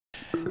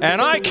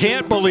And I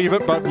can't believe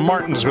it, but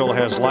Martinsville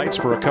has lights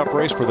for a cup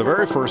race for the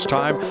very first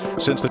time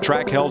since the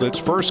track held its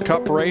first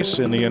cup race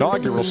in the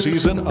inaugural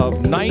season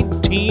of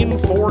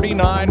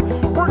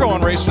 1949. We're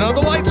going racing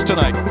under the lights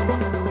tonight.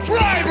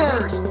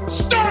 Drivers,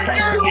 start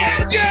your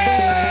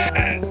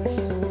engines!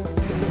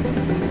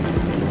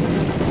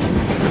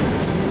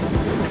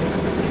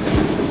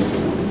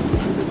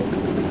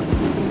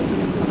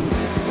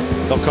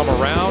 They'll come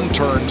around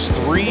turns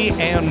 3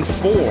 and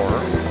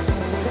 4.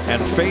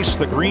 And face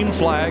the green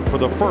flag for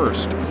the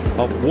first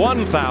of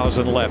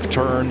 1,000 left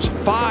turns,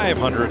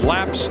 500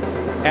 laps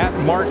at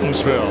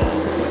Martinsville.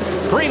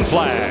 Green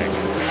flag.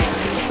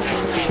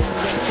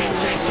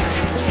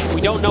 We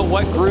don't know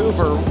what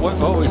groove or what.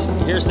 Oh,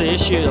 here's the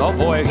issue. Oh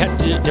boy, we got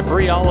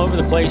debris all over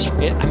the place.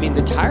 I mean,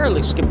 the tire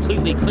looks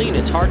completely clean.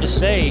 It's hard to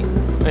say,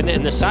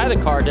 and the side of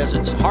the car does.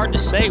 It's hard to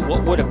say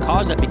what would have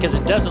caused that because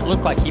it doesn't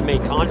look like he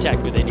made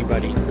contact with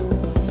anybody.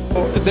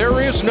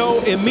 There is no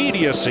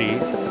immediacy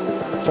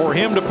for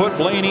him to put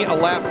Blaney a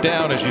lap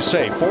down, as you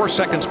say. 4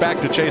 seconds back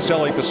to Chase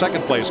Elliott, the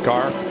second place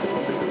car.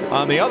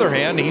 On the other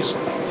hand,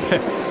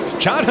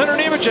 John Hunter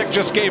Nemechek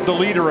just gave the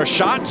leader a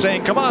shot,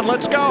 saying, come on,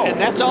 let's go. And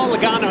that's all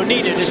Logano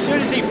needed. As soon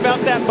as he felt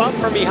that bump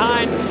from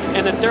behind,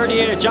 and the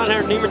 38 of John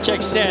Hunter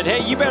Nemechek said,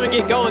 hey, you better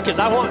get going because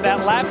I want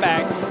that lap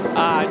back,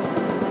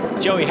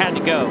 Joey had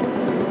to go.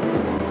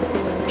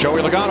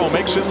 Joey Logano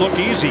makes it look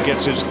easy,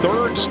 gets his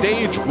 3rd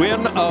stage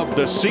win of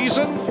the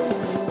season.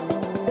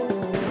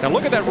 Now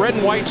look at that red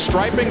and white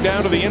striping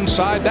down to the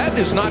inside. That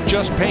is not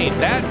just paint.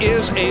 That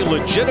is a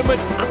legitimate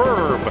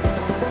curb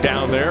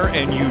down there,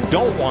 and you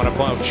don't want to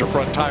bounce your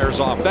front tires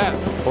off that,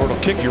 or it'll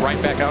kick you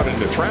right back out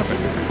into traffic.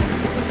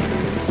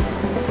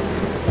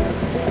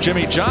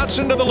 Jimmie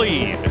Johnson to the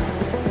lead.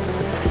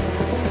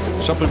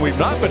 Something we've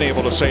not been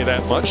able to say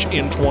that much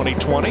in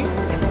 2020.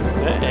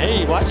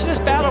 Hey, watch this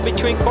battle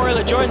between Corey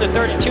LaJoie and the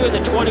 32 and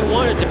the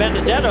 21 at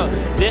DiBenedetto.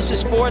 This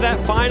is for that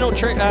final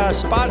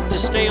spot to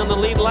stay on the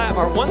lead lap,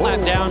 or 1 lap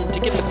down to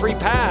get the free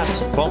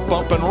pass. Bump,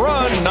 bump, and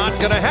run. Not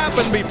going to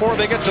happen before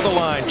they get to the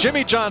line.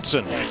 Jimmie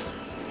Johnson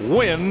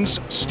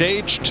wins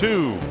stage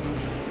 2.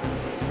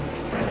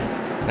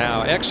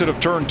 Now, exit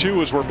of turn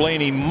 2 is where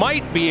Blaney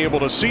might be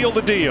able to seal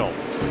the deal.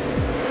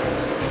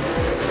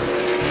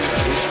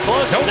 He's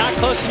close, but not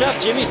close enough.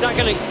 Jimmy's not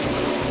going to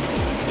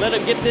let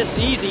him get this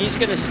easy. He's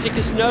going to stick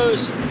his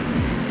nose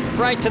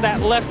right to that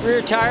left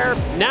rear tire.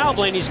 Now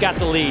Blaney's got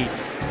the lead.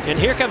 And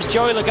here comes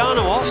Joey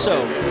Logano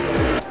also.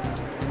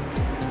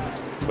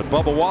 With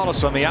Bubba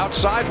Wallace on the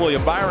outside,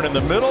 William Byron in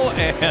the middle,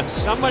 and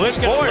somebody's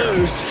going to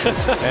lose.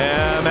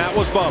 And that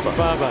was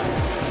Bubba.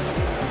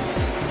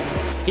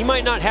 He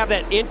might not have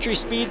that entry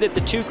speed that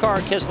the 2-car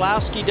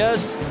Keselowski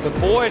does, but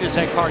boy, does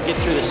that car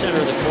get through the center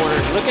of the corner.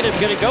 Look at him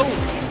going to go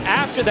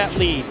after that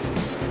lead.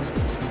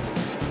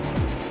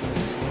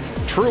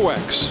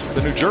 Truex,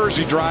 the New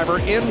Jersey driver,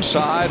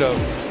 inside of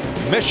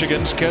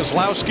Michigan's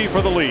Keselowski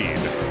for the lead.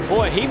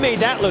 Boy, he made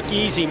that look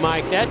easy,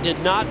 Mike. That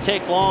did not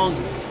take long.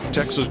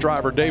 Texas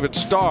driver David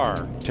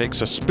Starr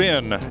takes a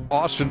spin.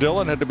 Austin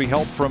Dillon had to be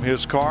helped from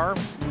his car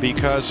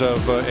because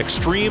of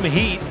extreme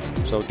heat.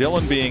 So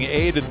Dillon being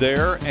aided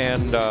there,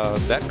 and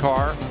that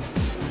car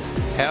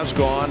has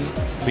gone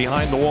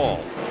behind the wall.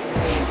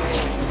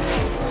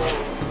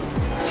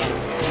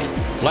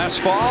 Last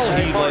fall,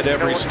 he led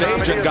every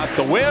stage and got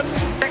the win.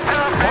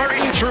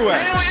 Martin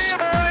Truex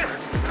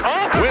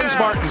wins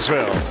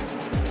Martinsville.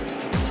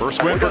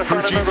 First win for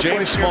crew chief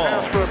James Small.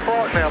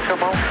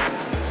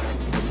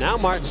 Now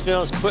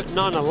Martinsville is putting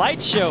on a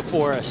light show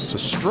for us.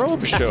 It's a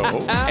strobe show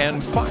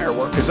and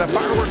fireworks. Is that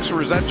fireworks,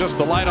 or is that just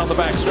the light on the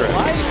backstretch?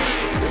 Lights.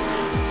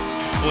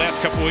 The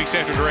last couple of weeks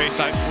after the race,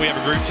 we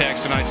have a group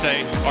text, and I'd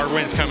say, our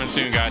win's coming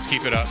soon, guys.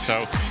 Keep it up.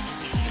 So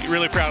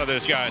really proud of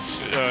those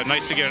guys.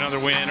 Nice to get another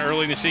win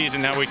early in the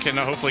season. Now we can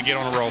hopefully get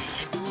on a roll.